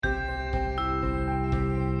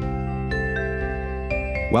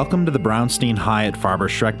Welcome to the Brownstein Hyatt Farber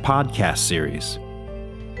Schreck podcast series.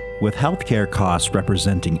 With healthcare costs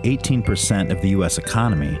representing 18% of the U.S.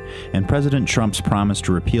 economy and President Trump's promise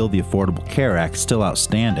to repeal the Affordable Care Act still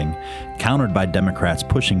outstanding, countered by Democrats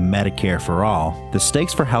pushing Medicare for all, the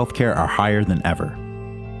stakes for healthcare are higher than ever.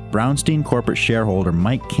 Brownstein corporate shareholder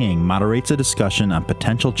Mike King moderates a discussion on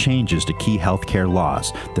potential changes to key healthcare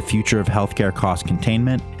laws, the future of healthcare cost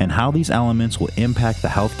containment, and how these elements will impact the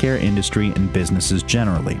healthcare industry and businesses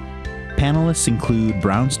generally. Panelists include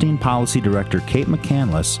Brownstein Policy Director Kate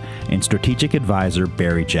McCandless and Strategic Advisor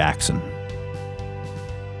Barry Jackson.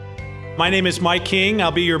 My name is Mike King.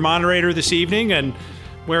 I'll be your moderator this evening and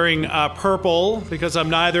wearing purple because I'm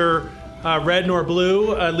neither red nor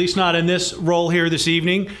blue, at least not in this role here this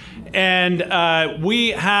evening. And we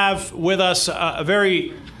have with us a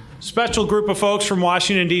very special group of folks from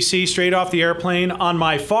Washington, D.C., straight off the airplane. On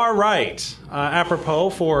my far right,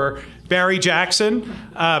 apropos for Barry Jackson.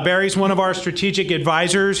 Barry's one of our strategic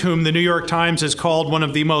advisors, whom the New York Times has called one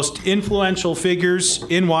of the most influential figures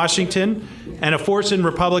in Washington and a force in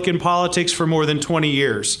Republican politics for more than 20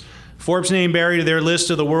 years. Forbes named Barry to their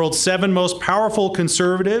list of the world's 7 most powerful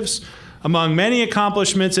conservatives. Among many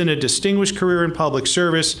accomplishments in a distinguished career in public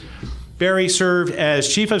service, Barry served as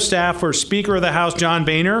Chief of Staff for Speaker of the House John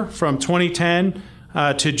Boehner from 2010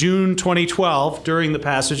 to June 2012 during the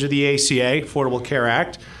passage of the ACA, Affordable Care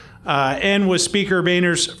Act, and was Speaker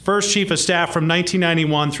Boehner's first Chief of Staff from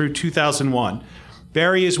 1991 through 2001.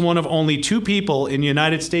 Barry is one of only 2 people in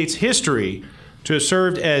United States history to have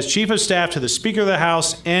served as Chief of Staff to the Speaker of the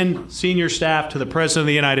House and Senior Staff to the President of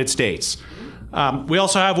the United States. We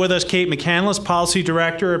also have with us Kate McCandless, Policy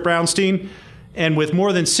Director at Brownstein, and with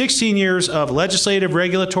more than 16 years of legislative,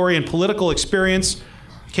 regulatory, and political experience,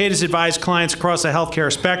 Kate has advised clients across the healthcare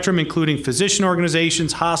spectrum, including physician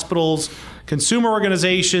organizations, hospitals, consumer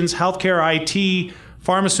organizations, healthcare IT,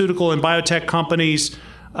 pharmaceutical and biotech companies,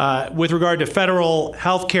 with regard to federal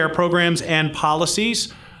healthcare programs and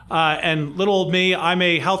policies. And little old me, I'm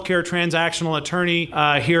a healthcare transactional attorney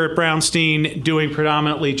here at Brownstein, doing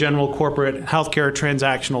predominantly general corporate healthcare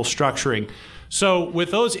transactional structuring. So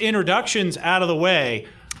with those introductions out of the way,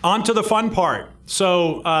 on to the fun part.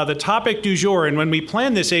 So the topic du jour, and when we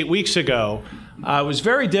planned this 8 weeks ago, it was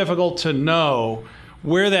very difficult to know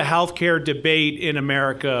where the healthcare debate in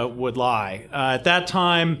America would lie. At that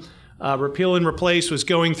time, Repeal and Replace was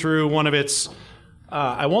going through one of its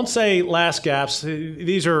I won't say last gaps.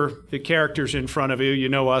 These are the characters in front of you. You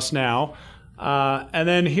know us now. And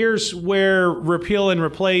then here's where Repeal and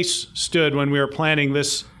Replace stood when we were planning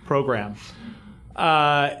this program.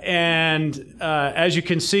 As you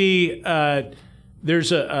can see,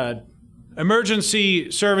 there's a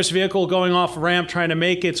emergency service vehicle going off a ramp trying to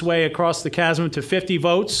make its way across the chasm to 50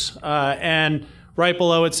 votes. And right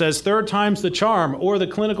below it says, "Third time's the charm," or the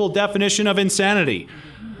clinical definition of insanity.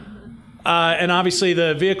 And obviously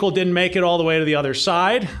the vehicle didn't make it all the way to the other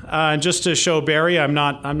side. And just to show Barry, I'm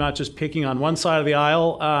not just picking on one side of the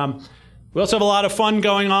aisle. We also have a lot of fun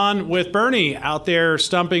going on with Bernie out there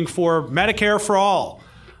stumping for Medicare for all.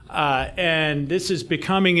 And this is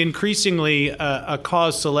becoming increasingly a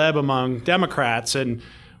cause célèbre among Democrats. And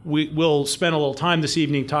we'll spend a little time this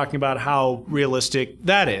evening talking about how realistic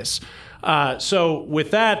that is. So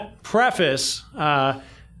with that preface,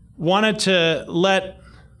 wanted to let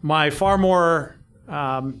my far more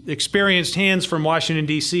experienced hands from Washington,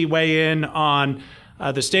 D.C. weigh in on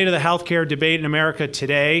the state of the healthcare debate in America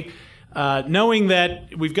today. Knowing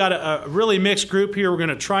that we've got a really mixed group here, we're going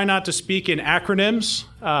to try not to speak in acronyms,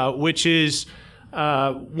 which is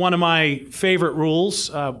one of my favorite rules.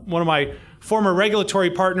 One of my former regulatory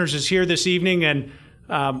partners is here this evening, and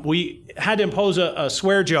we had to impose a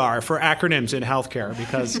swear jar for acronyms in healthcare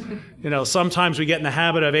because, sometimes we get in the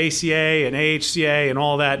habit of ACA and AHCA and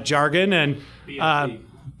all that jargon. And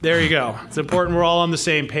there you go. It's important we're all on the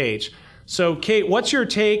same page. So, Kate, what's your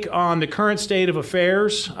take on the current state of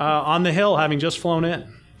affairs on the Hill, having just flown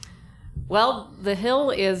in? Well, the Hill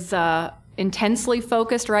is intensely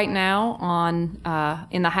focused right now on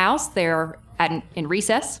in the House. They're in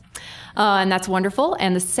recess. And that's wonderful.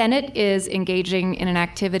 And the Senate is engaging in an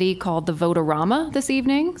activity called the Vote-A-Rama this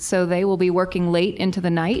evening. So they will be working late into the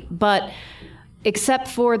night. But except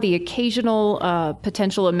for the occasional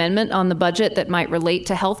potential amendment on the budget that might relate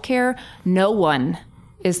to healthcare, no one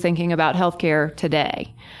is thinking about healthcare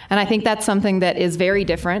today. And I think that's something that is very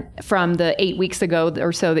different from the 8 weeks ago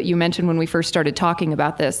or so that you mentioned when we first started talking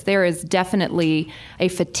about this. There is definitely a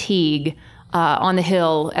fatigue on the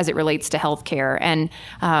Hill as it relates to healthcare. And,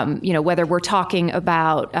 whether we're talking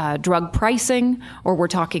about drug pricing, or we're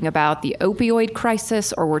talking about the opioid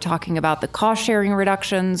crisis, or we're talking about the cost sharing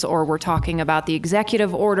reductions, or we're talking about the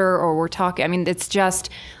executive order, or it's just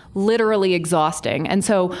literally exhausting. And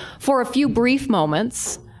so for a few brief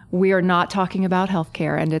moments, we are not talking about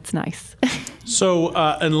healthcare, and it's nice. So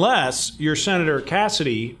unless you're Senator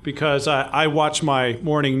Cassidy, because I watch my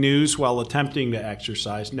morning news while attempting to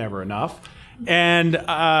exercise, never enough, and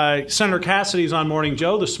Senator Cassidy's on Morning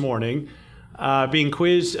Joe this morning being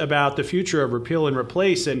quizzed about the future of repeal and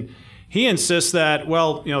replace, and he insists that,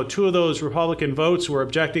 two of those Republican votes were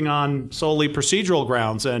objecting on solely procedural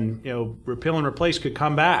grounds, and, repeal and replace could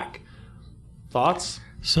come back. Thoughts?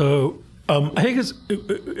 So I think it's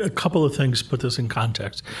a couple of things to put this in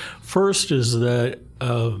context. First is that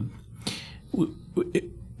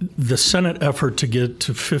the Senate effort to get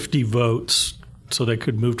to 50 votes so they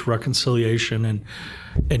could move to reconciliation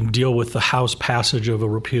and deal with the House passage of a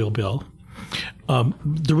repeal bill,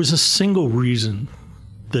 there was a single reason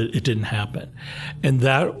that it didn't happen, and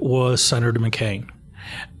that was Senator McCain.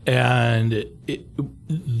 And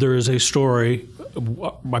there is a story,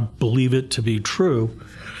 I believe it to be true,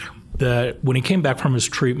 that when he came back from his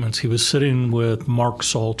treatments, he was sitting with Mark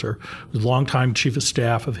Salter, a longtime chief of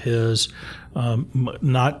staff of his,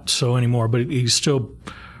 not so anymore, but he's still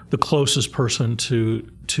the closest person to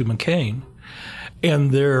McCain.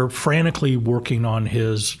 And they're frantically working on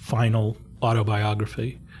his final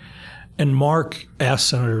autobiography. And Mark asked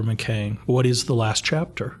Senator McCain, what is the last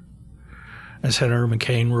chapter? And Senator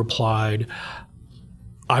McCain replied,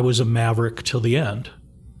 I was a maverick till the end.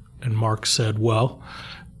 And Mark said, well,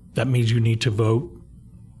 that means you need to vote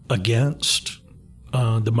against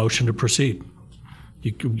the motion to proceed.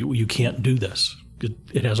 You can't do this.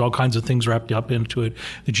 It has all kinds of things wrapped up into it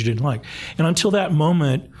that you didn't like. And until that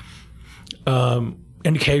moment,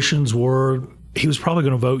 indications were he was probably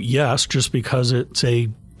going to vote yes, just because it's a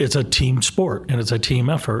team sport and it's a team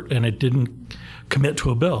effort, and it didn't commit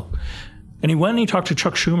to a bill. And he went and he talked to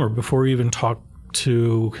Chuck Schumer before he even talked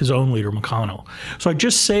to his own leader, McConnell. So I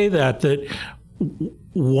just say that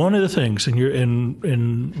one of the things, and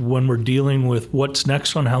when we're dealing with what's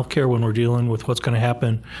next on healthcare, when we're dealing with what's going to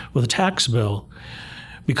happen with a tax bill,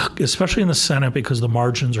 especially in the Senate, because the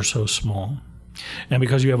margins are so small, and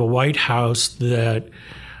because you have a White House that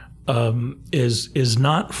is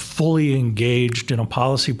not fully engaged in a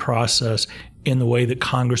policy process in the way that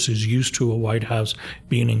Congress is used to a White House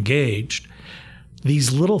being engaged,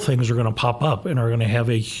 these little things are going to pop up and are going to have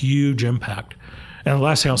a huge impact. And the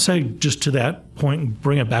last thing I'll say, just to that point, and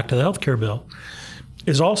bring it back to the healthcare bill,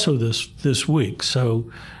 is also this week.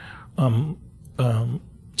 So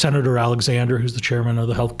Senator Alexander, who's the chairman of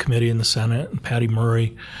the Health Committee in the Senate, and Patty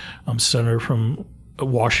Murray, senator from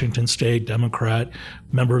Washington State, Democrat,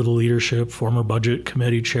 member of the leadership, former Budget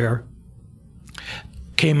Committee chair,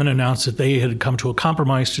 came and announced that they had come to a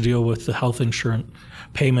compromise to deal with the health insurance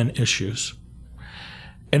payment issues.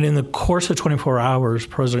 And in the course of 24 hours,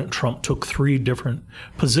 President Trump took 3 different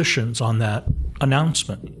positions on that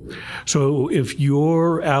announcement. So if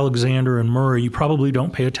you're Alexander and Murray, you probably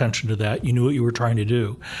don't pay attention to that. You knew what you were trying to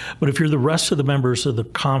do. But if you're the rest of the members of the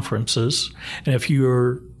conferences, and if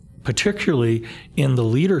you're particularly in the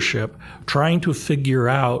leadership trying to figure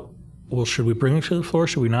out, well, should we bring it to the floor?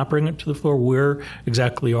 Should we not bring it to the floor? Where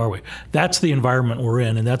exactly are we? That's the environment we're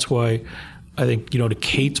in, and that's why I think, to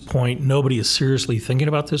Kate's point, nobody is seriously thinking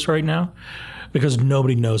about this right now because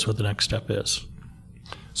nobody knows what the next step is.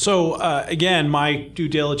 So, again, my due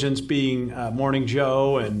diligence being Morning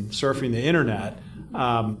Joe and surfing the internet,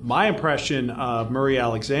 my impression of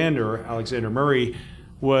Alexander Murray,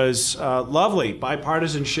 was lovely.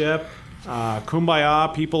 Bipartisanship,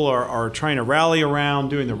 kumbaya, people are trying to rally around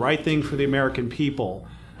doing the right thing for the American people.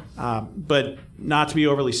 But not to be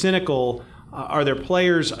overly cynical, are there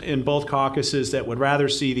players in both caucuses that would rather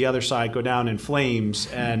see the other side go down in flames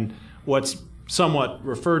and what's somewhat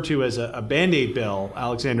referred to as a Band-Aid bill,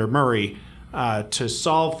 Alexander Murray, to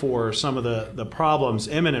solve for some of the problems,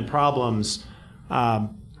 imminent problems?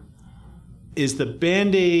 Is the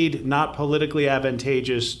Band-Aid not politically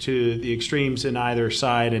advantageous to the extremes in either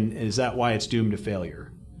side, and is that why it's doomed to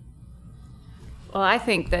failure? Well, I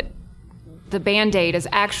think that the Band-Aid is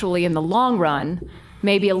actually, in the long run,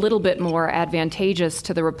 maybe a little bit more advantageous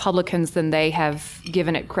to the Republicans than they have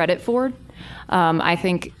given it credit for. I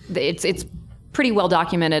think it's pretty well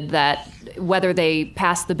documented that whether they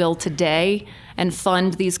pass the bill today and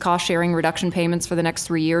fund these cost-sharing reduction payments for the next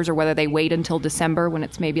 3 years, or whether they wait until December when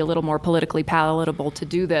it's maybe a little more politically palatable to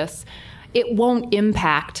do this, it won't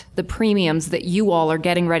impact the premiums that you all are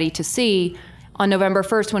getting ready to see on November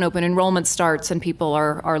 1st, when open enrollment starts and people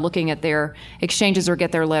are looking at their exchanges or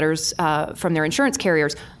get their letters from their insurance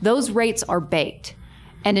carriers, those rates are baked.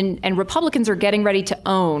 And Republicans are getting ready to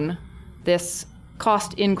own this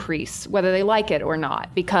cost increase, whether they like it or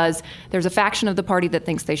not, because there's a faction of the party that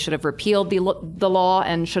thinks they should have repealed the law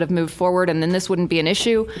and should have moved forward, and then this wouldn't be an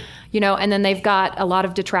issue, and then they've got a lot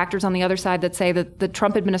of detractors on the other side that say that the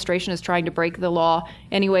Trump administration is trying to break the law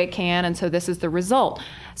any way it can, and so this is the result.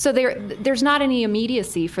 So there's not any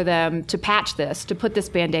immediacy for them to patch this, to put this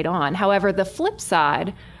Band-Aid on. However, the flip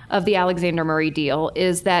side of the Alexander Murray deal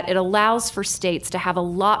is that it allows for states to have a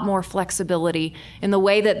lot more flexibility in the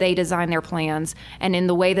way that they design their plans and in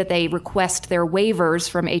the way that they request their waivers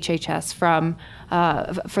from HHS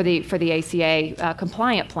for the ACA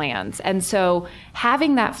compliant plans. And so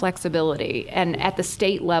having that flexibility and at the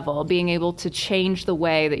state level being able to change the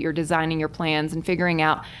way that you're designing your plans and figuring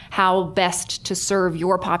out how best to serve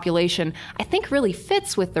your population, I think really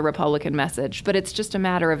fits with the Republican message, but it's just a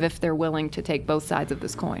matter of if they're willing to take both sides of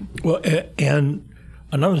this coin. Well, and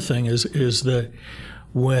another thing is that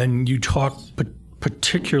when you talk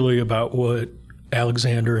particularly about what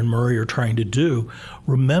Alexander and Murray are trying to do,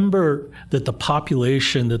 remember that the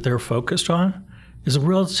population that they're focused on is a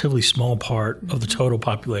relatively small part of the total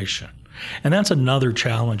population. And that's another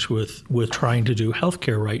challenge with trying to do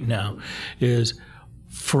healthcare right now, is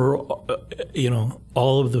for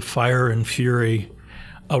all of the fire and fury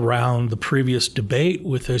around the previous debate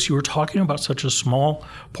with this, you were talking about such a small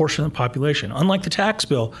portion of the population. Unlike the tax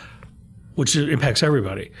bill, which impacts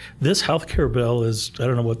everybody. This healthcare bill is, I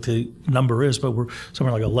don't know what the number is, but we're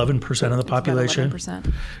somewhere like 11% of the population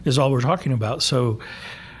 11%. Is all we're talking about. So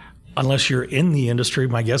unless you're in the industry,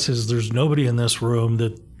 my guess is there's nobody in this room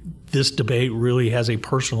that this debate really has a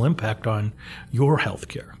personal impact on your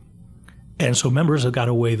healthcare. And so members have got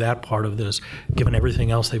to weigh that part of this, given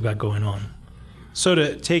everything else they've got going on. So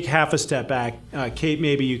to take half a step back, Kate,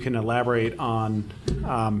 maybe you can elaborate on,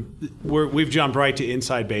 we've jumped right to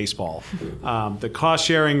inside baseball. The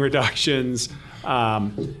cost-sharing reductions,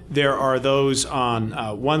 there are those on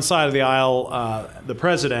one side of the aisle, the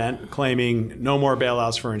president claiming no more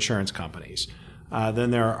bailouts for insurance companies.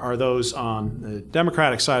 Then there are those on the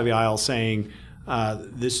Democratic side of the aisle saying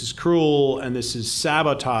this is cruel and this is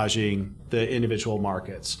sabotaging the individual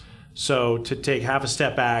markets. So to take half a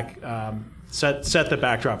step back, Set the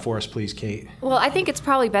backdrop for us, please, Kate. Well, I think it's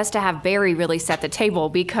probably best to have Barry really set the table,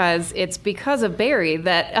 because it's because of Barry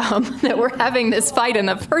that that we're having this fight in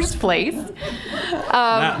the first place.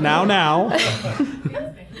 Now.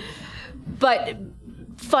 But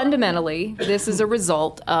fundamentally, this is a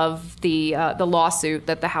result of the lawsuit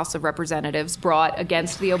that the House of Representatives brought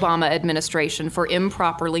against the Obama administration for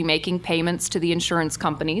improperly making payments to the insurance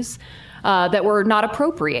companies that were not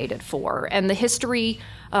appropriated for. And the history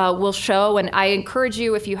will show, and I encourage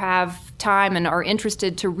you, if you have time and are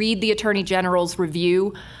interested, to read the Attorney General's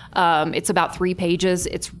review. It's about 3 pages.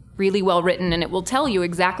 It's really well written, and it will tell you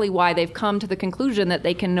exactly why they've come to the conclusion that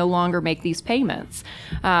they can no longer make these payments.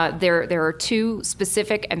 There are 2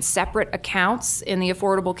 specific and separate accounts in the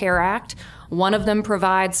Affordable Care Act. One of them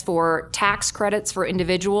provides for tax credits for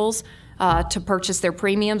individuals to purchase their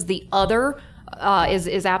premiums. The other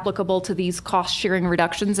is applicable to these cost-sharing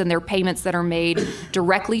reductions, and they're payments that are made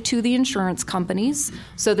directly to the insurance companies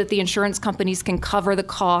so that the insurance companies can cover the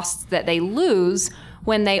costs that they lose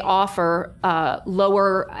when they offer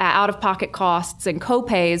lower out-of-pocket costs and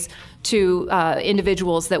co-pays to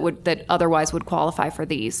individuals that otherwise would qualify for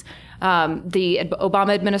these. The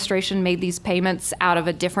Obama administration made these payments out of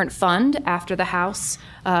a different fund after the House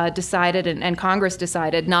decided and Congress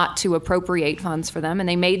decided not to appropriate funds for them, and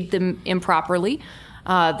they made them improperly.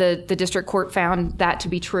 The district court found that to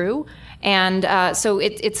be true. And so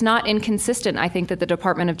it's not inconsistent, I think, that the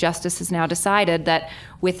Department of Justice has now decided that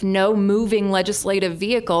with no moving legislative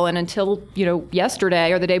vehicle, and until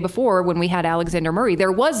yesterday or the day before when we had Alexander Murray,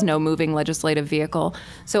 there was no moving legislative vehicle.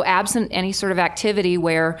 So absent any sort of activity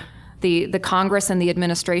where the Congress and the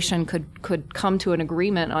administration could come to an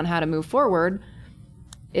agreement on how to move forward,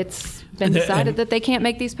 it's been decided that they can't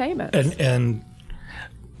make these payments. And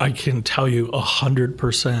I can tell you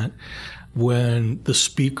 100% when the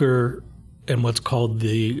Speaker and what's called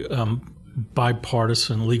the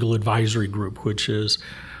Bipartisan Legal Advisory Group, which is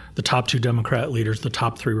the top 2 Democrat leaders, the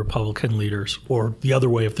top 3 Republican leaders, or the other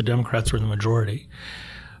way if the Democrats were in the majority,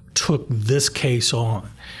 took this case on.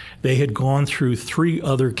 They had gone through 3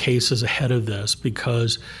 other cases ahead of this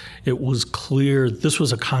because it was clear this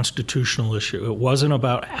was a constitutional issue. It wasn't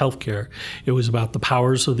about health care. It was about the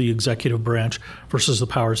powers of the executive branch versus the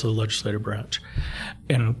powers of the legislative branch.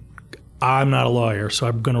 And I'm not a lawyer, so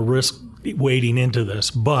I'm going to risk wading into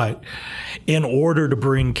this. But in order to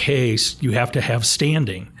bring case, you have to have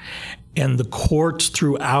standing. And the courts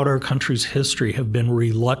throughout our country's history have been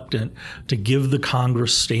reluctant to give the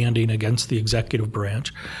Congress standing against the executive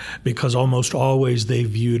branch because almost always they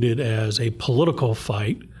viewed it as a political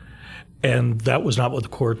fight, and that was not what the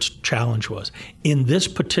court's challenge was. In this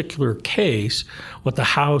particular case, what the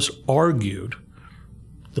House argued,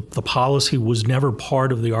 the policy was never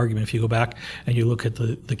part of the argument. If you go back and you look at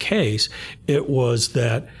the case, it was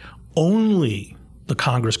that only the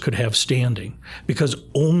Congress could have standing because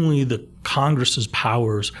only the Congress's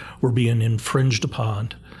powers were being infringed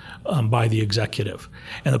upon by the executive.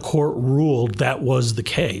 And the court ruled that was the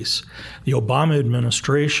case. The Obama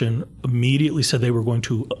administration immediately said they were going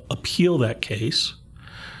to appeal that case.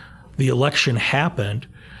 The election happened,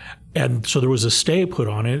 and so there was a stay put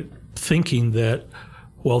on it, thinking that,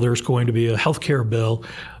 well, there's going to be a health care bill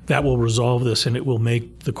that will resolve this and it will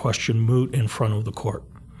make the question moot in front of the court.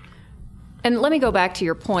 And let me go back to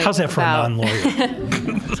your point. How's that for a non-lawyer?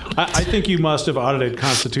 I think you must have audited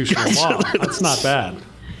constitutional law. That's not bad.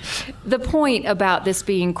 The point about this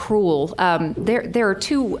being cruel, there are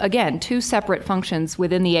two separate functions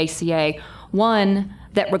within the ACA. One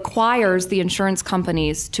that requires the insurance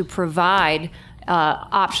companies to provide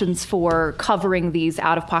options for covering these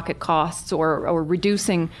out-of-pocket costs or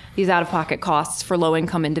reducing these out-of-pocket costs for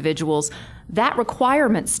low-income individuals. That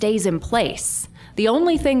requirement stays in place. The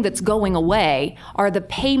only thing that's going away are the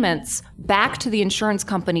payments back to the insurance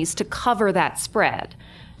companies to cover that spread.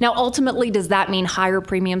 Now, ultimately, does that mean higher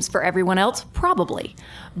premiums for everyone else? Probably.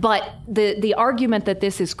 But the argument that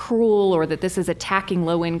this is cruel or that this is attacking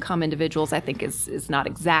low-income individuals, I think, is not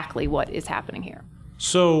exactly what is happening here.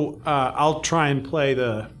 So I'll try and play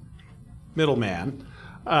the middleman.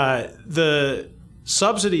 The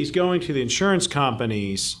subsidies going to the insurance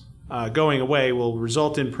companies going away will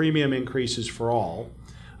result in premium increases for all.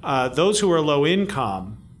 Those who are low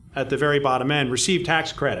income at the very bottom end receive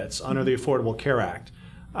tax credits under the Affordable Care Act.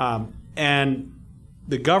 And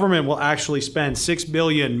the government will actually spend $6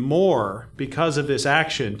 billion more because of this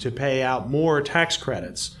action to pay out more tax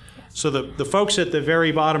credits. So the folks at the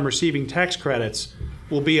very bottom receiving tax credits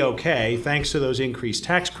will be okay thanks to those increased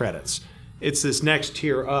tax credits. It's this next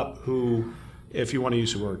tier up who, if you want to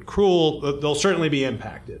use the word cruel, they'll certainly be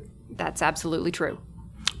impacted. That's absolutely true.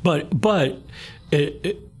 But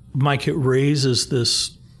Mike, it raises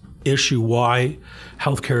this issue why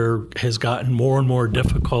healthcare has gotten more and more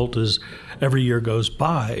difficult as every year goes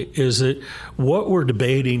by, is that what we're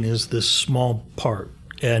debating is this small part.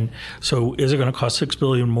 And so is it going to cost $6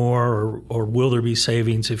 billion more or will there be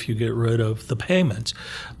savings if you get rid of the payments?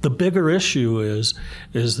 The bigger issue is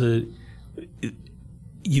that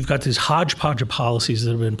you've got these hodgepodge of policies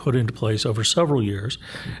that have been put into place over several years.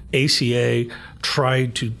 ACA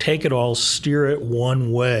tried to take it all, steer it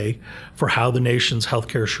one way for how the nation's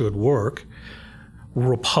healthcare should work.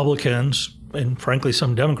 Republicans, and frankly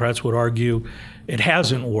some Democrats, would argue it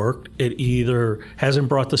hasn't worked. It either hasn't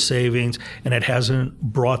brought the savings and it hasn't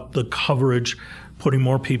brought the coverage, putting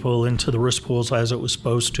more people into the risk pools as it was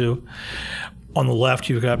supposed to. On the left,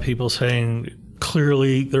 you've got people saying,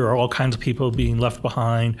 clearly, there are all kinds of people being left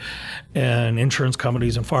behind, and insurance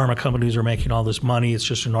companies and pharma companies are making all this money. It's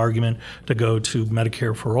just an argument to go to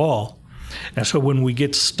Medicare for all. And so when we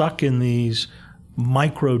get stuck in these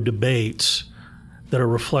micro debates that are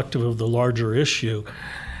reflective of the larger issue,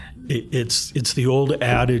 it's the old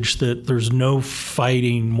adage that there's no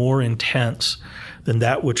fighting more intense than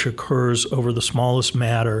that which occurs over the smallest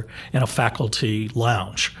matter in a faculty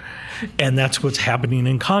lounge. And that's what's happening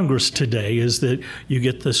in Congress today, is that you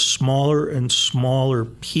get the smaller and smaller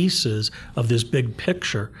pieces of this big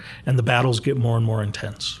picture, and the battles get more and more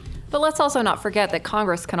intense. But let's also not forget that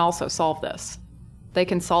Congress can also solve this. They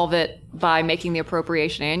can solve it by making the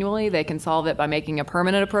appropriation annually. They can solve it by making a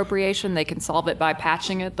permanent appropriation. They can solve it by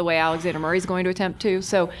patching it the way Alexander Murray is going to attempt to.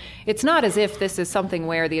 So it's not as if this is something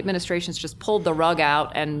where the administration's just pulled the rug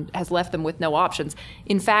out and has left them with no options.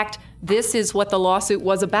 In fact, this is what the lawsuit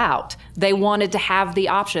was about. They wanted to have the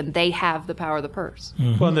option. They have the power of the purse.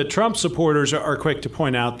 Mm-hmm. Well, the Trump supporters are quick to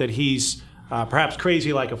point out that he's perhaps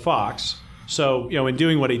crazy like a fox. So, in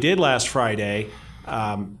doing what he did last Friday,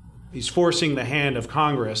 he's forcing the hand of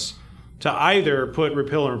Congress to either put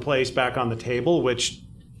repeal and replace back on the table, which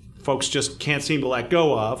folks just can't seem to let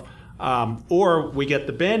go of, or we get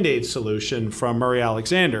the Band-Aid solution from Murray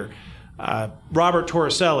Alexander. Robert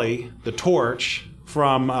Torricelli, the Torch,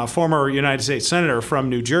 from former United States Senator from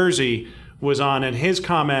New Jersey, was on, and his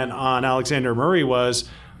comment on Alexander Murray was,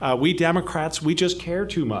 we Democrats, we just care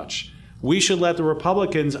too much. We should let the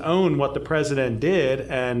Republicans own what the president did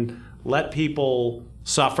and let people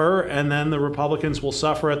suffer, and then the Republicans will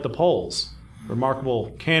suffer at the polls.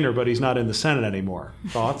 Remarkable candor, but he's not in the Senate anymore.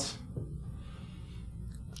 Thoughts?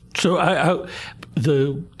 So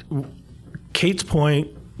Kate's point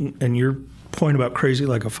and your point about crazy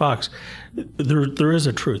like a fox, there is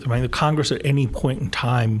a truth. I mean, the Congress at any point in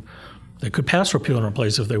time, they could pass repeal and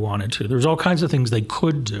replace if they wanted to. There's all kinds of things they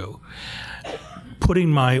could do. Putting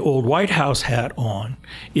my old White House hat on,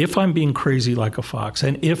 if I'm being crazy like a fox,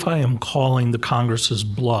 and if I am calling the Congress's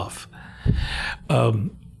bluff,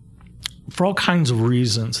 for all kinds of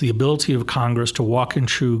reasons, the ability of Congress to walk and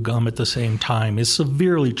chew gum at the same time is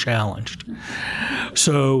severely challenged.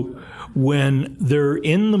 So when they're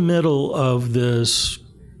in the middle of this,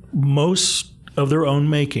 most of their own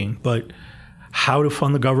making, but how to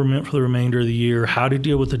fund the government for the remainder of the year, how to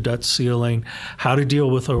deal with the debt ceiling, how to deal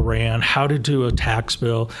with Iran, how to do a tax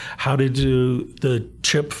bill, how to do the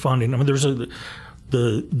CHIP funding. I mean, there's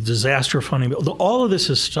the disaster funding bill. All of this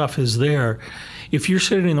stuff is there. If you're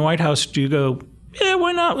sitting in the White House, do you go, yeah,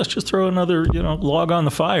 why not? Let's just throw another, log on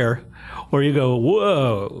the fire. Or you go,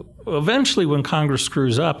 whoa. Eventually, when Congress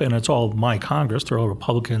screws up, and it's all my Congress, they're all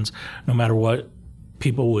Republicans, no matter what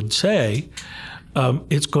people would say,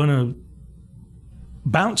 it's going to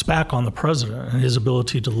bounce back on the president and his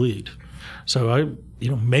ability to lead. So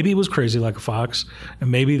maybe he was crazy like a fox,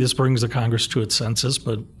 and maybe this brings the Congress to its senses,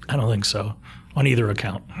 but I don't think so on either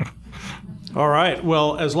account. All right.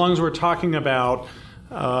 Well, as long as we're talking about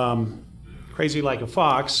crazy like a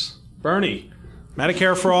fox, Bernie,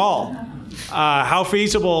 Medicare for all. How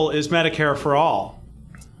feasible is Medicare for all?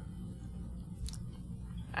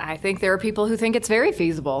 I think there are people who think it's very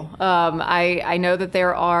feasible. I know that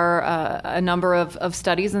there are a number of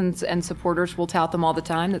studies, and supporters will tout them all the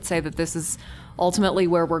time, that say that this is ultimately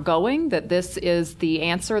where we're going, that this is the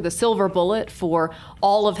answer, the silver bullet for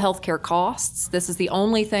all of healthcare costs. This is the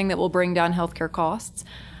only thing that will bring down healthcare costs.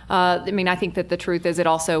 I think that the truth is it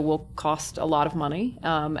also will cost a lot of money,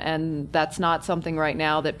 and that's not something right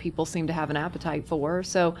now that people seem to have an appetite for.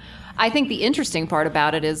 So I think the interesting part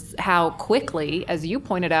about it is how quickly, as you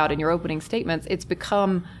pointed out in your opening statements, it's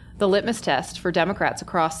become the litmus test for Democrats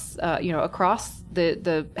across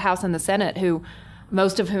the House and the Senate, who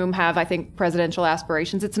most of whom have, I think, presidential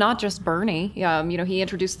aspirations. It's not just Bernie. He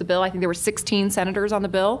introduced the bill. I think there were 16 senators on the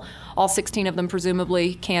bill, all 16 of them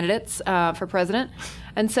presumably candidates for president.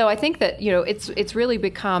 And so I think that it's really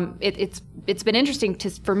become it's been interesting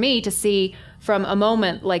for me to see from a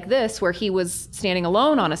moment like this where he was standing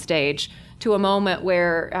alone on a stage to a moment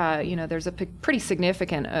where there's a pretty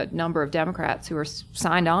significant number of Democrats who are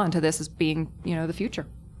signed on to this as being the future.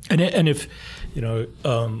 And if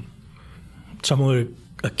someone would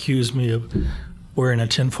accuse me of wearing a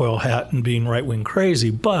tinfoil hat and being right-wing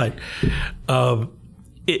crazy, but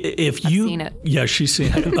if you, I've seen it. Yeah, she's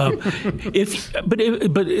seen it.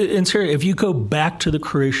 But in serious, if you go back to the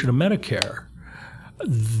creation of Medicare,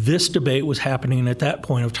 this debate was happening at that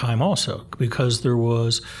point of time also, because there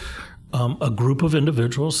was a group of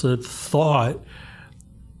individuals that thought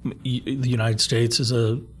the United States is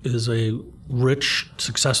a rich,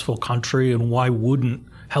 successful country, and why wouldn't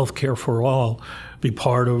healthcare for all be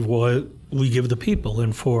part of what we give the people?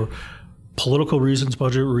 And for political reasons,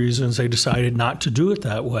 budget reasons, they decided not to do it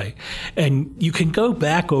that way. And you can go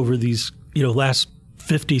back over these, last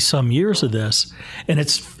 50 some years of this, and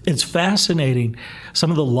it's fascinating. Some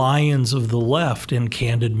of the lions of the left in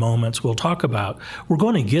candid moments we'll talk about. We're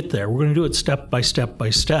going to get there. We're going to do it step by step by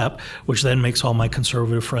step, which then makes all my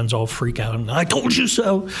conservative friends all freak out. And I told you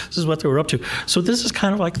so. This is what they were up to. So this is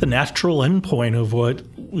kind of like the natural endpoint of what,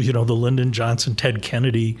 the Lyndon Johnson, Ted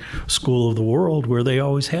Kennedy school of the world, where they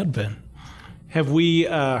always had been. Have we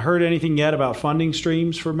heard anything yet about funding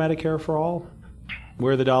streams for Medicare for all?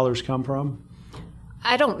 Where the dollars come from?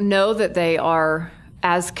 I don't know that they are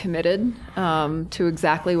as committed to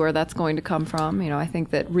exactly where that's going to come from. I think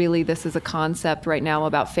that really this is a concept right now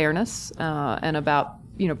about fairness and about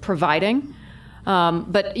providing.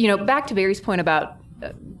 But back to Barry's point about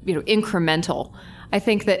incremental. I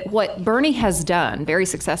think that what Bernie has done very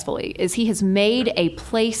successfully is he has made a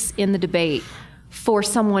place in the debate for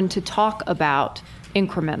someone to talk about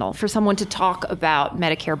incremental, for someone to talk about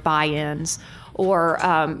Medicare buy-ins or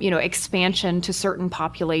expansion to certain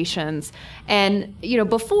populations. And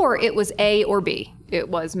before it was A or B. It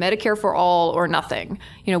was Medicare for all or nothing.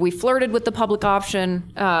 We flirted with the public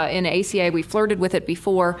option in ACA. We flirted with it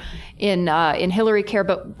before in Hillary Care.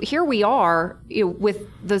 But here we are with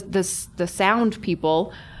the sound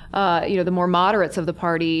people, the more moderates of the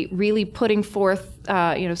party, really putting forth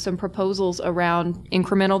some proposals around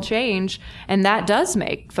incremental change, and that does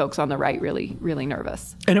make folks on the right really, really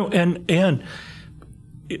nervous. And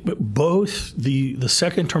both the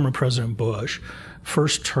second term of President Bush,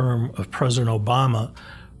 first term of President Obama,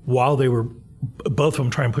 while they were both of them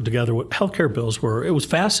trying to put together what healthcare bills were, it was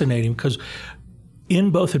fascinating because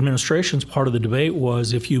in both administrations, part of the debate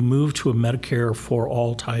was if you move to a Medicare for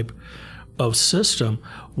all type of system,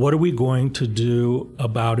 what are we going to do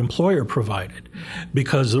about employer provided?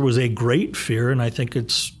 Because there was a great fear, and I think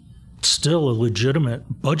it's still a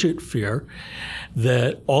legitimate budget fear,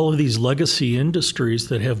 that all of these legacy industries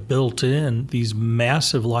that have built in these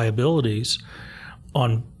massive liabilities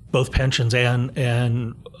on both pensions and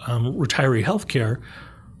retiree health care,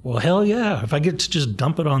 well, hell yeah, if I get to just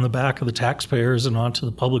dump it on the back of the taxpayers and onto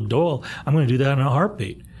the public dole, I'm going to do that in a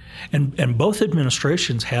heartbeat. And both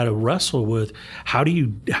administrations had to wrestle with how do you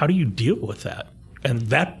deal with that? And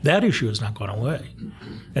that issue has not gone away.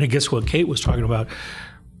 And it gets what Kate was talking about.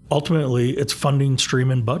 Ultimately, it's funding,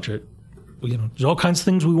 stream, and budget. There's all kinds of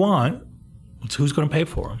things we want. It's who's going to pay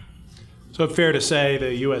for them. So it's fair to say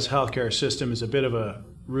the U.S. healthcare system is a bit of a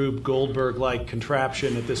Rube Goldberg-like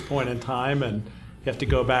contraption at this point in time, and you have to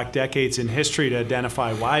go back decades in history to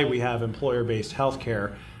identify why we have employer-based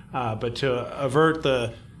healthcare. But to avert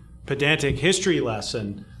the pedantic history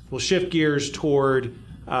lesson, we'll shift gears toward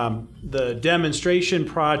the demonstration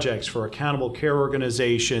projects for accountable care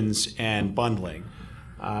organizations and bundling.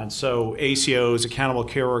 So ACOs, accountable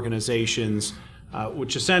care organizations,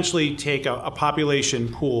 which essentially take a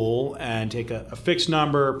population pool and take a fixed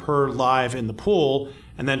number per live in the pool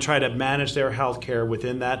and then try to manage their health care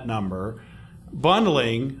within that number.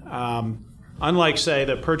 Bundling, unlike, say,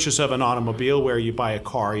 the purchase of an automobile where you buy a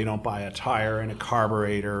car, you don't buy a tire and a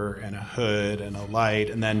carburetor and a hood and a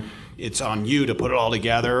light, and then it's on you to put it all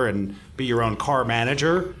together and be your own car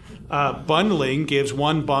manager. Bundling gives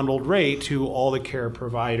one bundled rate to all the care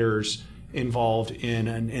providers involved in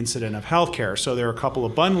an incident of healthcare. So there are a couple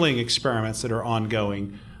of bundling experiments that are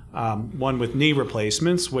ongoing. One with knee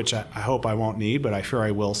replacements, which I hope I won't need, but I'm sure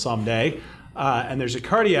I will someday. And there's a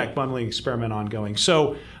cardiac bundling experiment ongoing.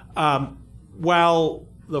 So while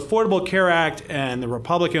the Affordable Care Act and the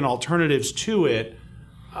Republican alternatives to it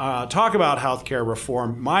talk about healthcare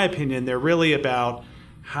reform, my opinion, they're really about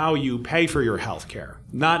how you pay for your healthcare,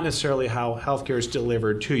 not necessarily how healthcare is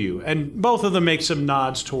delivered to you. And both of them make some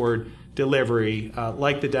nods toward delivery,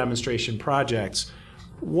 like the demonstration projects.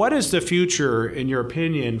 What is the future, in your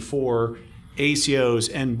opinion, for ACOs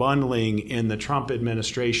and bundling in the Trump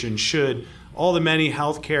administration? Should all the many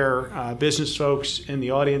healthcare business folks in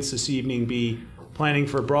the audience this evening be planning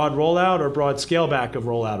for broad rollout or broad scale back of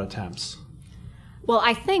rollout attempts? Well,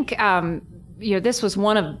 I think this was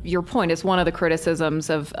one of your point is one of the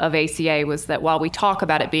criticisms of ACA was that while we talk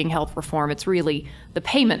about it being health reform, it's really the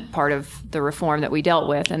payment part of the reform that we dealt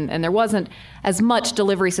with. And there wasn't as much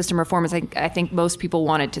delivery system reform as I think most people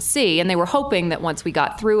wanted to see. And they were hoping that once we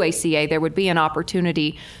got through ACA, there would be an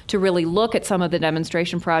opportunity to really look at some of the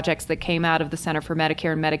demonstration projects that came out of the Center for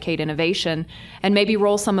Medicare and Medicaid Innovation and maybe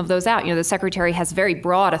roll some of those out. The Secretary has very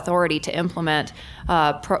broad authority to implement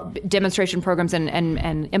demonstration programs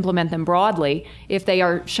and implement them broadly if they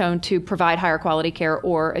are shown to provide higher quality care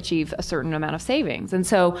or achieve a certain amount of savings. And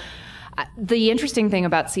so the interesting thing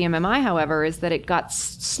about CMMI, however, is that it got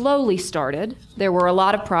slowly started. There were a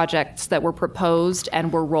lot of projects that were proposed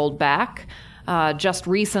and were rolled back. Just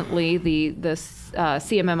recently, the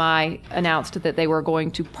CMMI announced that they were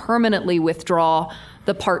going to permanently withdraw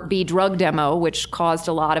the Part B drug demo, which caused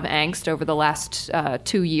a lot of angst over the last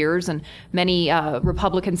 2 years. And many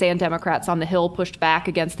Republicans and Democrats on the Hill pushed back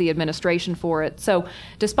against the administration for it. So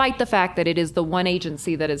despite the fact that it is the one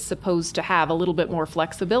agency that is supposed to have a little bit more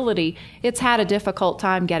flexibility, it's had a difficult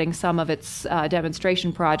time getting some of its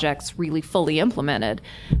demonstration projects really fully implemented.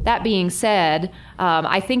 That being said,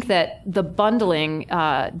 I think that the bundling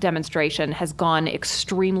demonstration has gone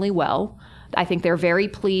extremely well. I think they're very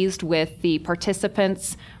pleased with the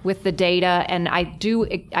participants, with the data, and I do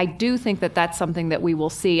think that that's something that we will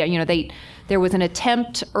see. There was an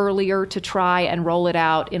attempt earlier to try and roll it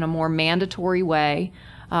out in a more mandatory way.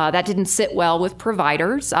 That didn't sit well with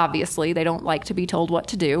providers. Obviously, they don't like to be told what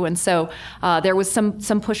to do, and so there was some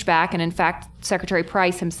pushback. And in fact, Secretary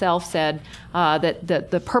Price himself said that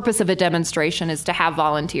the purpose of a demonstration is to have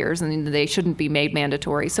volunteers, and they shouldn't be made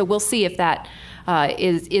mandatory. So we'll see if that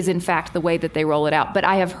is in fact the way that they roll it out. But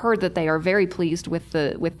I have heard that they are very pleased with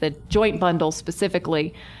the joint bundle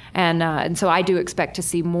specifically, and so I do expect to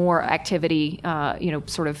see more activity,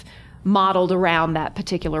 sort of modeled around that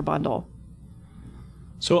particular bundle.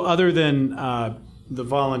 So other than the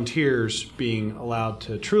volunteers being allowed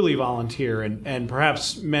to truly volunteer and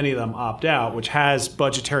perhaps many of them opt out, which has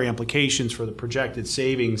budgetary implications for the projected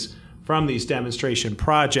savings from these demonstration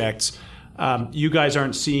projects, You guys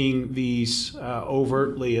aren't seeing these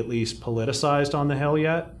overtly, at least, politicized on the Hill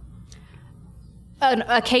yet?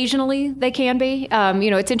 Occasionally, they can be.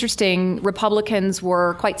 It's interesting. Republicans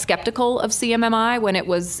were quite skeptical of CMMI when it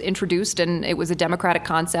was introduced, and it was a Democratic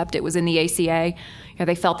concept. It was in the ACA.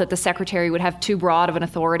 They felt that the secretary would have too broad of an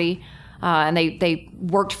authority. And they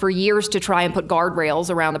worked for years to try and put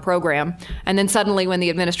guardrails around the program. And then suddenly when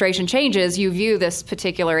the administration changes, you view this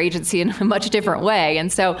particular agency in a much different way.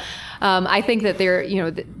 And so I think that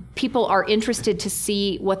people are interested to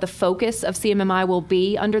see what the focus of CMMI will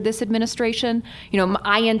be under this administration.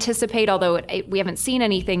 I anticipate, although we haven't seen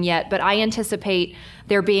anything yet, but I anticipate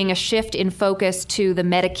there being a shift in focus to the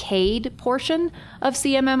Medicaid portion of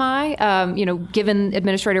CMMI. Given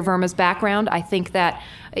Administrator Verma's background, I think that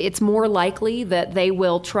it's more likely that they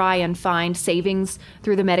will try and find savings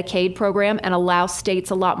through the Medicaid program and allow states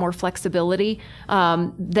a lot more flexibility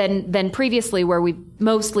than previously, where we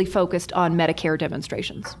mostly focused on Medicare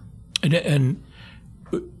demonstrations. And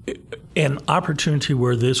an opportunity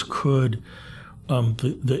where this could,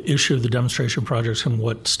 the issue of the demonstration projects and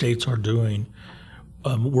what states are doing,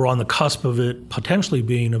 we're on the cusp of it potentially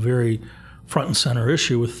being a very front and center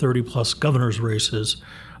issue with 30-plus governor's races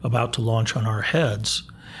about to launch on our heads.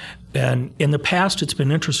 And in the past, it's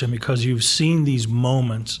been interesting because you've seen these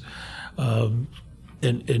moments,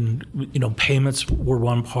 payments were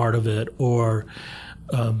one part of it, or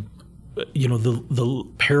the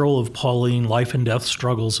peril of Pauline life and death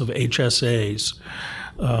struggles of HSAs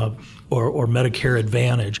or Medicare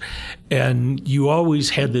Advantage. And you always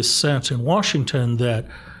had this sense in Washington that,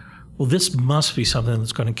 well, this must be something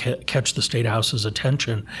that's going to catch the State House's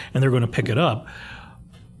attention, and they're going to pick it up.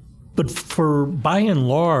 But by and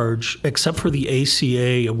large, except for the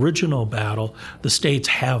ACA original battle, the states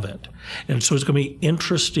haven't. And so it's going to be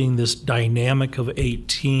interesting, this dynamic of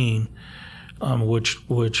 18, which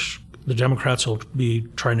the Democrats will be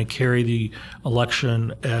trying to carry the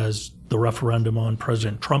election as the referendum on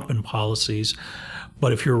President Trump and policies.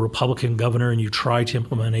 But if you're a Republican governor and you try to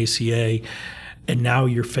implement ACA, and now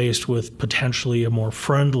you're faced with potentially a more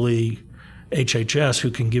friendly HHS who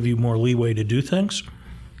can give you more leeway to do things,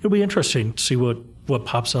 it'll be interesting to see what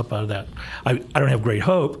pops up out of that. I don't have great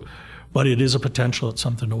hope, but it is a potential. It's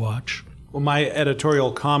something to watch. Well, my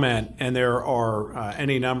editorial comment, and there are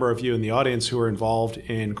any number of you in the audience who are involved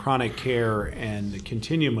in chronic care and the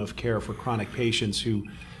continuum of care for chronic patients who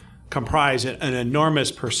comprise an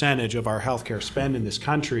enormous percentage of our healthcare spend in this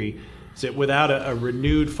country, is that without a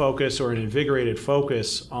renewed focus or an invigorated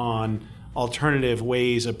focus on alternative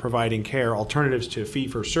ways of providing care, alternatives to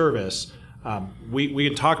fee-for-service, we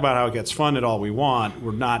can talk about how it gets funded all we want.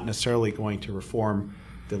 We're not necessarily going to reform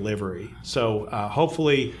delivery. So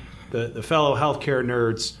hopefully the fellow healthcare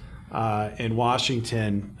nerds in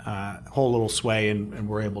Washington hold a little sway and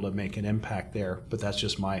we're able to make an impact there. But that's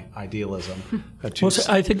just my idealism. Well,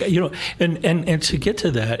 so I think, and to get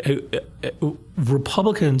to that,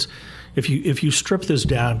 Republicans, if you strip this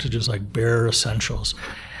down to just like bare essentials,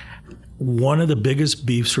 one of the biggest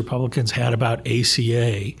beefs Republicans had about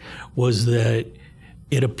ACA was that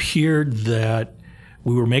it appeared that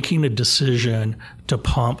we were making a decision to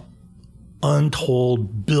pump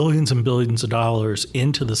untold billions and billions of dollars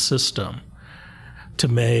into the system to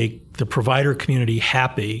make the provider community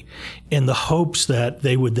happy in the hopes that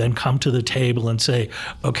they would then come to the table and say,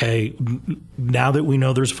 okay, now that we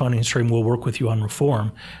know there's a funding stream, we'll work with you on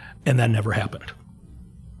reform. And that never happened.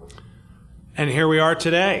 And here we are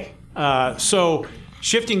today. So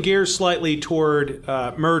shifting gears slightly toward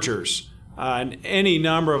mergers, and any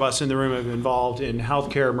number of us in the room have been involved in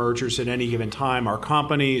healthcare mergers at any given time, our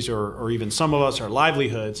companies or even some of us, our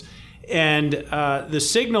livelihoods. And the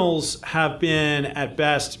signals have been at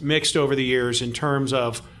best mixed over the years in terms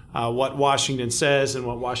of what Washington says and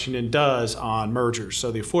what Washington does on mergers.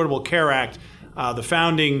 So the Affordable Care Act, the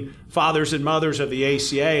founding fathers and mothers of the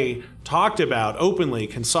ACA talked about openly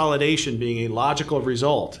consolidation being a logical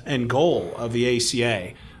result and goal of the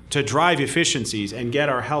ACA to drive efficiencies and get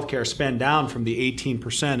our healthcare spend down from the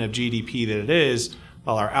 18% of GDP that it is,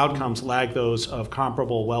 while our outcomes lag those of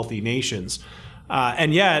comparable wealthy nations.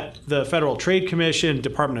 And yet, the Federal Trade Commission,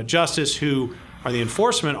 Department of Justice, who are the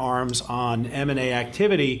enforcement arms on M&A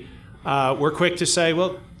activity, were quick to say,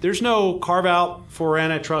 well, there's no carve-out for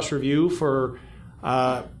antitrust review for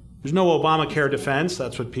there's no Obamacare defense.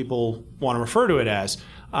 That's what people want to refer to it as.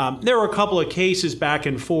 There were a couple of cases back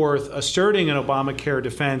and forth asserting an Obamacare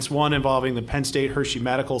defense, one involving the Penn State Hershey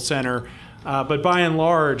Medical Center. But by and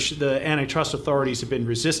large, the antitrust authorities have been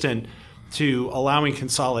resistant to allowing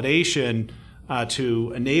consolidation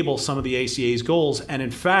to enable some of the ACA's goals. And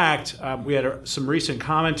in fact, we had some recent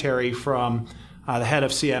commentary from the head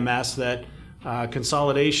of CMS, that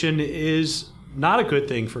consolidation is not a good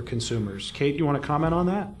thing for consumers. Kate, you want to comment on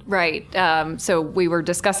that? Right. So we were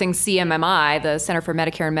discussing CMMI, the Center for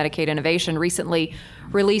Medicare and Medicaid Innovation, recently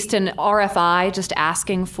released an RFI just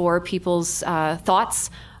asking for people's thoughts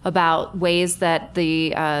about ways that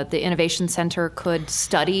the Innovation Center could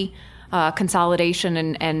study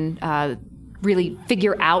consolidation and really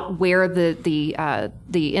figure out where the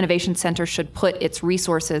Innovation Center should put its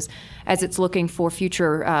resources as it's looking for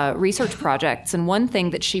future research projects. And one thing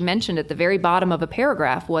that she mentioned at the very bottom of a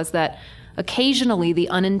paragraph was that occasionally the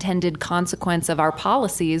unintended consequence of our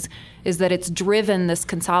policies is that it's driven this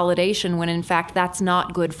consolidation when in fact that's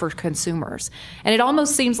not good for consumers. And it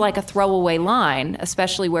almost seems like a throwaway line,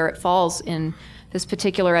 especially where it falls in this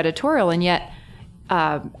particular editorial, and yet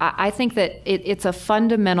I think that it's a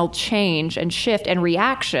fundamental change and shift and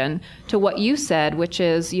reaction to what you said, which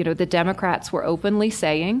is, the Democrats were openly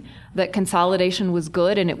saying that consolidation was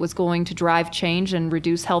good and it was going to drive change and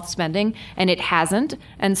reduce health spending, and it hasn't.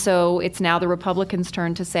 And so it's now the Republicans'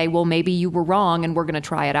 turn to say, well, maybe you were wrong and we're going to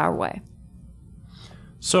try it our way.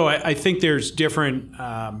 So I think there's different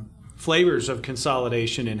flavors of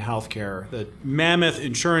consolidation in healthcare. The mammoth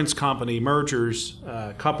insurance company mergers,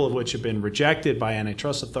 a couple of which have been rejected by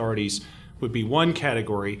antitrust authorities, would be one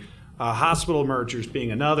category. Hospital mergers being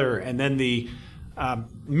another, and then the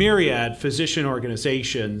myriad physician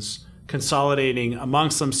organizations consolidating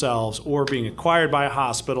amongst themselves or being acquired by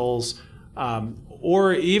hospitals,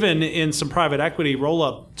 or even in some private equity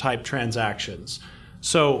roll-up type transactions.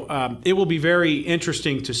 So it will be very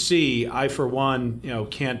interesting to see. I, for one,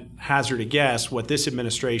 can't hazard a guess what this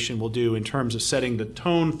administration will do in terms of setting the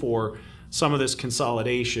tone for some of this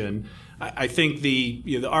consolidation. I think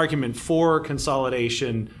the argument for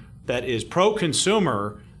consolidation that is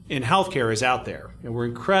pro-consumer in healthcare is out there. We're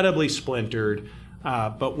incredibly splintered,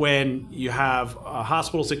 but when you have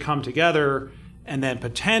hospitals that come together and then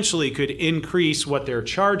potentially could increase what they're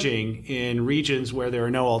charging in regions where there are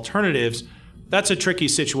no alternatives, that's a tricky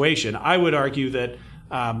situation. I would argue that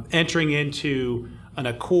entering into an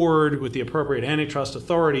accord with the appropriate antitrust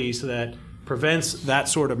authorities that prevents that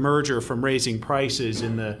sort of merger from raising prices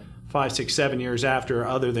in the 5, 6, 7 years after,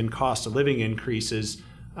 other than cost of living increases,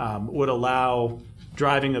 would allow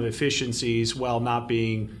driving of efficiencies while not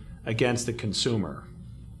being against the consumer.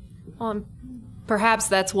 Perhaps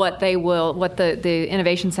that's what the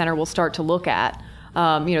Innovation Center will start to look at.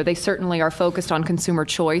 They certainly are focused on consumer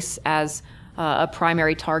choice as a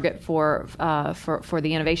primary target for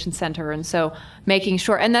the Innovation Center, and so making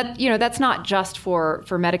sure, and that that's not just for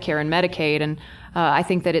Medicare and Medicaid, and I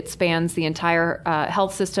think that it spans the entire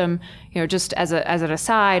health system. Just as an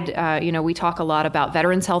aside, we talk a lot about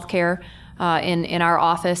veterans health care in our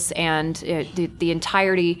office, and the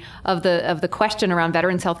entirety of the question around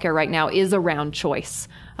veterans health care right now is around choice.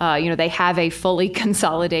 They have a fully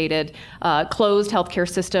consolidated, closed healthcare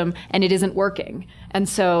system, and it isn't working. And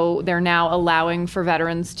so they're now allowing for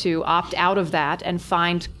veterans to opt out of that and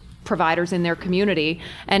find providers in their community.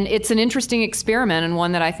 And it's an interesting experiment, and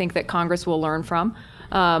one that I think that Congress will learn from.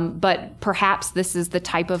 But perhaps this is the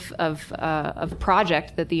type of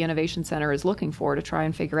project that the Innovation Center is looking for to try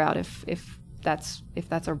and figure out if that's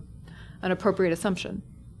an appropriate assumption.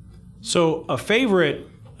 So a favorite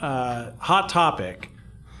hot topic,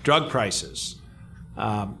 drug prices.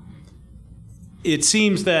 It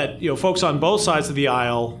seems that folks on both sides of the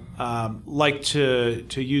aisle like to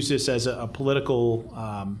use this as a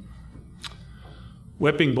political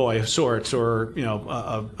whipping boy of sorts, or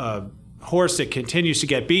a horse that continues to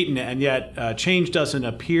get beaten, and yet change doesn't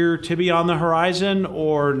appear to be on the horizon,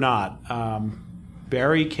 or not.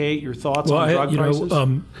 Barry, Kate, your thoughts on drug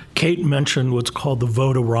prices? Kate mentioned what's called the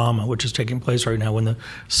vote-a-rama, which is taking place right now. When the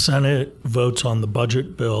Senate votes on the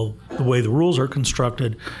budget bill, the way the rules are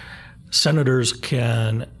constructed, senators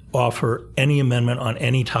can offer any amendment on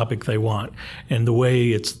any topic they want. And the way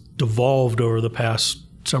it's devolved over the past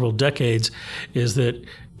several decades is that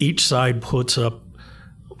each side puts up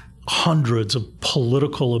hundreds of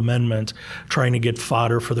political amendments trying to get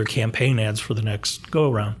fodder for their campaign ads for the next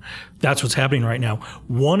go-around. That's what's happening right now.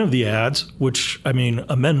 One of the ads,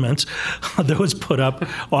 amendments that was put up,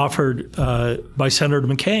 offered by Senator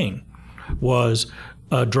McCain, was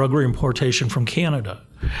drug reimportation from Canada.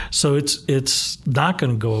 So it's not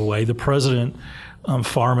going to go away. The president,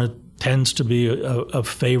 pharma, tends to be a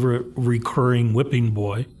favorite recurring whipping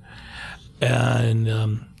boy.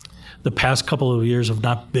 And the past couple of years have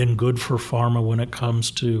not been good for pharma when it comes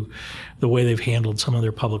to the way they've handled some of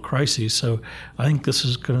their public crises. So I think this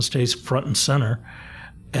is going to stay front and center.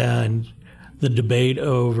 And the debate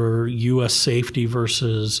over U.S. safety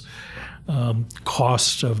versus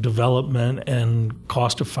cost of development and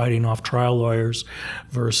cost of fighting off trial lawyers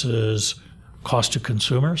versus cost to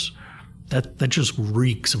consumers, that just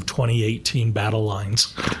reeks of 2018 battle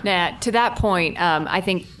lines. Now, to that point, I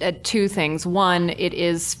think two things. One, it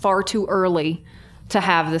is far too early to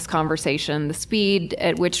have this conversation. The speed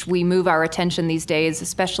at which we move our attention these days,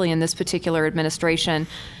 especially in this particular administration,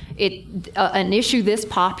 an issue this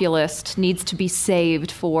populist needs to be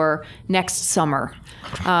saved for next summer.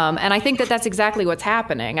 And I think that that's exactly what's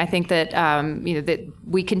happening. I think that that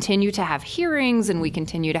we continue to have hearings and we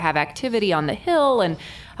continue to have activity on the Hill, and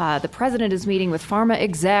the president is meeting with pharma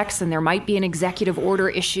execs, and there might be an executive order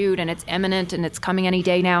issued, and it's imminent, and it's coming any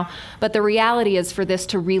day now. But the reality is, for this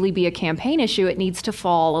to really be a campaign issue, it needs to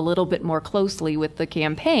fall a little bit more closely with the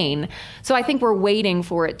campaign. So I think we're waiting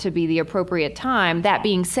for it to be the appropriate time. That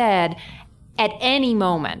being said, at any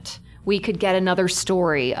moment, we could get another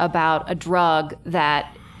story about a drug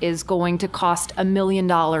that is going to cost $1 million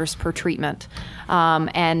per treatment.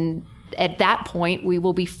 And at that point, we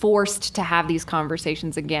will be forced to have these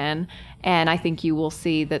conversations again. And I think you will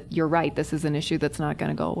see that you're right. This is an issue that's not going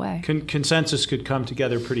to go away. Consensus could come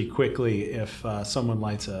together pretty quickly if someone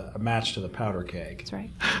lights a match to the powder keg. That's right.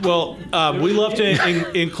 Well, we love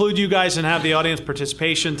to include you guys and have the audience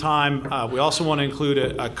participation time. We also want to include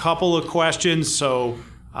a couple of questions. So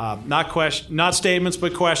not statements,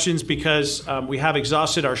 but questions, because we have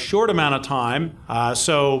exhausted our short amount of time.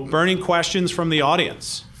 So burning questions from the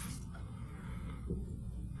audience.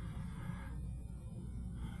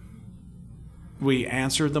 We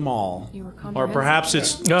answered them all. Or perhaps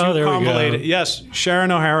it's too convoluted. Yes, Sharon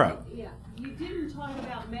O'Hara. Yeah, you didn't talk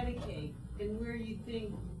about Medicaid and where you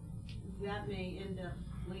think that may end up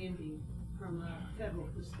landing from a federal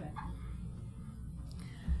perspective.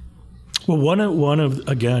 Well, one of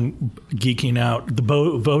again, geeking out, the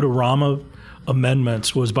Vote-A-Rama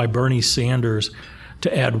amendments was by Bernie Sanders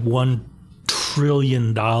to add $1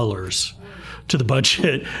 trillion to the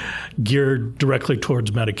budget geared directly towards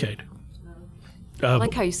Medicaid. I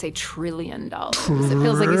like how you say $1 trillion. It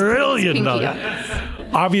feels like he's putting his pinky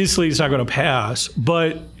up. Obviously, it's not going to pass,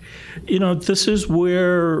 but this is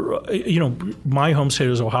where my home state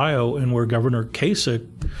is Ohio, and where Governor Kasich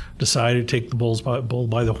decided to take the bull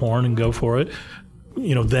by the horn and go for it.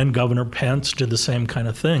 Then Governor Pence did the same kind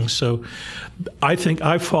of thing. So I think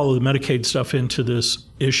I follow the Medicaid stuff into this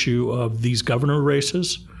issue of these governor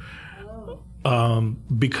races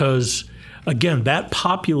because, again, that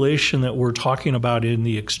population that we're talking about in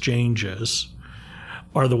the exchanges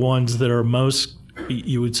are the ones that are most,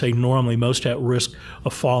 you would say normally, most at risk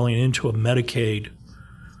of falling into a Medicaid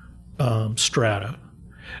strata.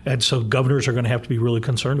 And so governors are going to have to be really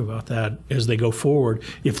concerned about that as they go forward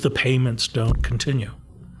if the payments don't continue.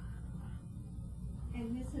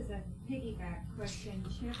 And this is a piggyback question.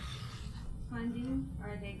 CHIP funding,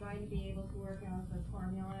 are they going to be able to work out the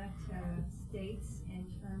formula to states in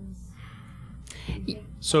terms?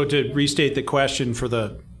 So to restate the question for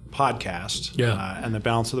the podcast and the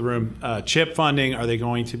balance of the room, CHIP funding, are they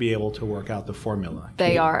going to be able to work out the formula?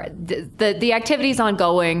 They are. The activity's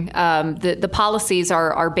ongoing. The policies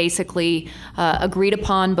are basically agreed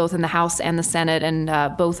upon both in the House and the Senate,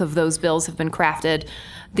 and both of those bills have been crafted.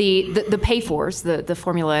 The pay-fors, the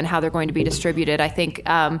formula and how they're going to be distributed, I think,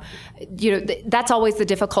 that's always the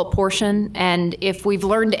difficult portion. And if we've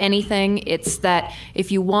learned anything, it's that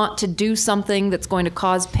if you want to do something that's going to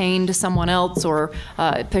cause pain to someone else or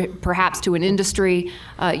perhaps to an industry,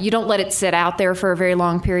 you don't let it sit out there for a very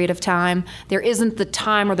long period of time. There isn't the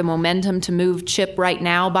time or the momentum to move CHIP right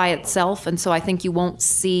now by itself, and so I think you won't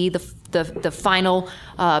see the final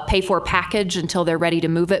pay-for package until they're ready to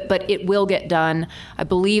move it, but it will get done. I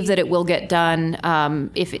believe that it will get done,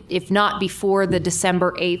 if not before the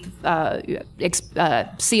December 8th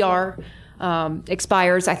CR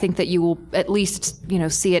expires. I think that you will at least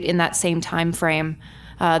see it in that same time frame.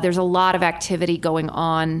 There's a lot of activity going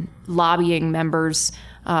on, lobbying members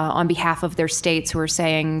on behalf of their states who are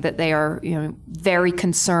saying that they are very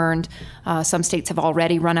concerned. Some states have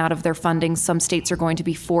already run out of their funding. Some states are going to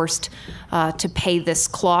be forced to pay this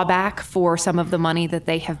clawback for some of the money that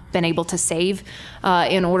they have been able to save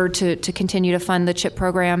in order to continue to fund the CHIP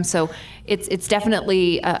program. So it's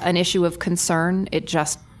definitely an issue of concern. It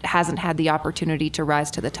just hasn't had the opportunity to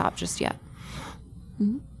rise to the top just yet.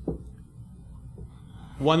 Mm-hmm.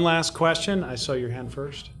 One last question. I saw your hand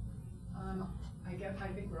first. I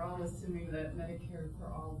think we're all assuming that Medicare for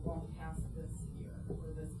All won't pass this year or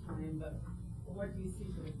this time, but what do you see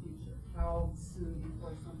for the future? How soon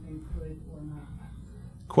before something could or not pass?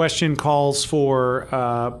 Question calls for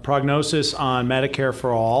prognosis on Medicare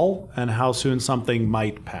for All and how soon something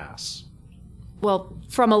might pass. Well,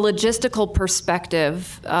 from a logistical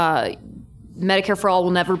perspective, Medicare for All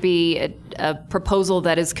will never be a proposal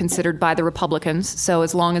that is considered by the Republicans. So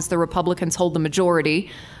as long as the Republicans hold the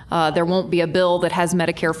majority, there won't be a bill that has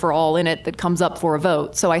Medicare for All in it that comes up for a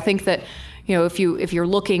vote. So I think that, if you're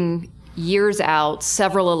looking years out,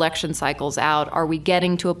 several election cycles out, are we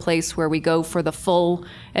getting to a place where we go for the full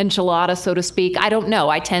enchilada, so to speak? I don't know.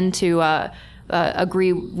 I tend to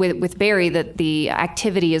agree with Barry that the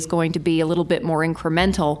activity is going to be a little bit more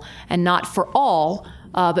incremental and not for all,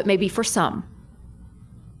 but maybe for some.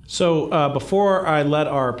 So before I let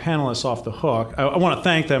our panelists off the hook, I want to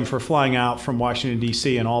thank them for flying out from Washington,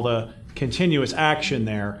 D.C. and all the continuous action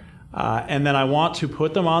there. And then I want to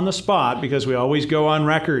put them on the spot because we always go on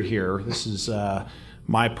record here. This is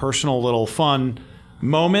my personal little fun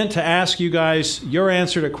moment to ask you guys your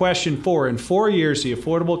answer to question 4. In 4 years, the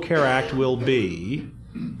Affordable Care Act will be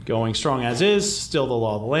going strong as is, still the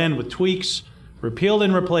law of the land with tweaks, repealed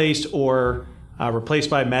and replaced, or replaced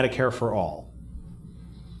by Medicare for All.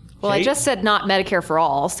 Well, Kate? I just said not Medicare for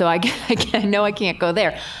all, so I know I can't go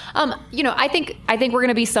there. I think we're going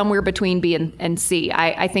to be somewhere between B and C.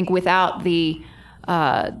 I think without the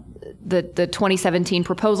 2017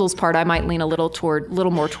 proposals part, I might lean a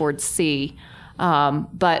little more towards C.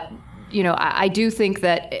 But I do think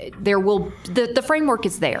that there will the framework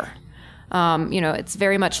is there. It's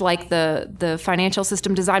very much like the financial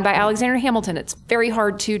system designed by Alexander Hamilton. It's very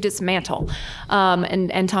hard to dismantle,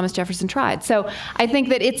 and Thomas Jefferson tried. So I think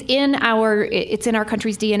that it's in our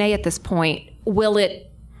country's DNA at this point. Will it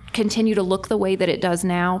continue to look the way that it does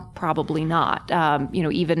now? Probably not.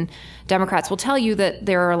 Even Democrats will tell you that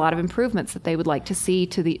there are a lot of improvements that they would like to see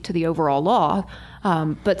to the overall law.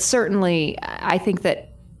 But certainly, I think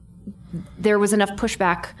that there was enough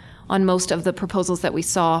pushback on most of the proposals that we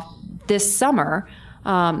saw this summer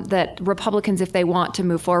that Republicans, if they want to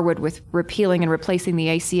move forward with repealing and replacing the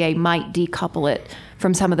ACA, might decouple it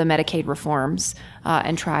from some of the Medicaid reforms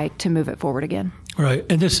and try to move it forward again. Right,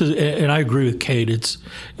 and I agree with Kate.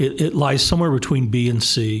 It lies somewhere between B and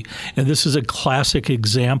C, and this is a classic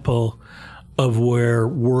example of where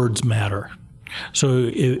words matter. So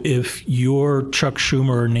if you're Chuck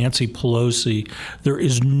Schumer or Nancy Pelosi, there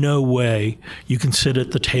is no way you can sit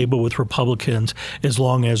at the table with Republicans as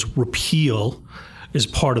long as repeal is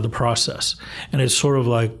part of the process. And it's sort of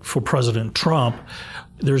like for President Trump,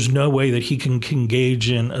 there's no way that he can engage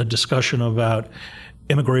in a discussion about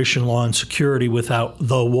immigration law and security without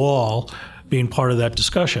the wall being part of that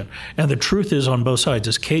discussion. And the truth is on both sides,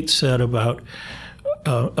 as Kate said about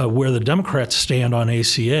where the Democrats stand on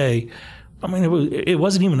ACA, I mean, it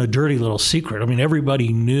wasn't even a dirty little secret. I mean,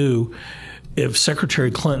 everybody knew if Secretary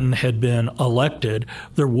Clinton had been elected,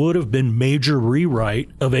 there would have been major rewrite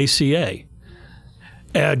of ACA.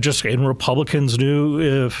 And Republicans knew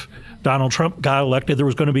if Donald Trump got elected, there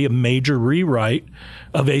was going to be a major rewrite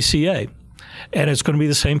of ACA. And it's going to be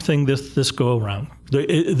the same thing this go around.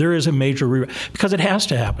 There is a major rewrite because it has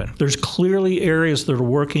to happen. There's clearly areas that are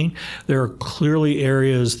working. There are clearly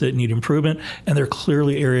areas that need improvement, and there are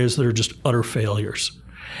clearly areas that are just utter failures.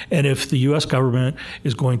 And if the U.S. government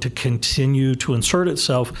is going to continue to insert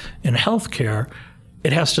itself in healthcare,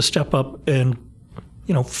 it has to step up and,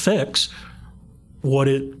 fix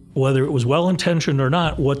whether it was well-intentioned or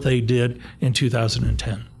not, what they did in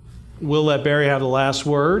 2010. We'll let Barry have the last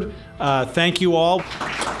word. Thank you all.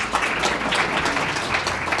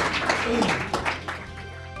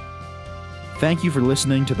 Thank you for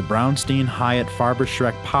listening to the Brownstein Hyatt Farber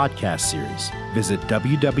Schreck podcast series. Visit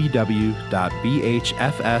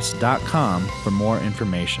www.bhfs.com for more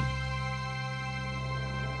information.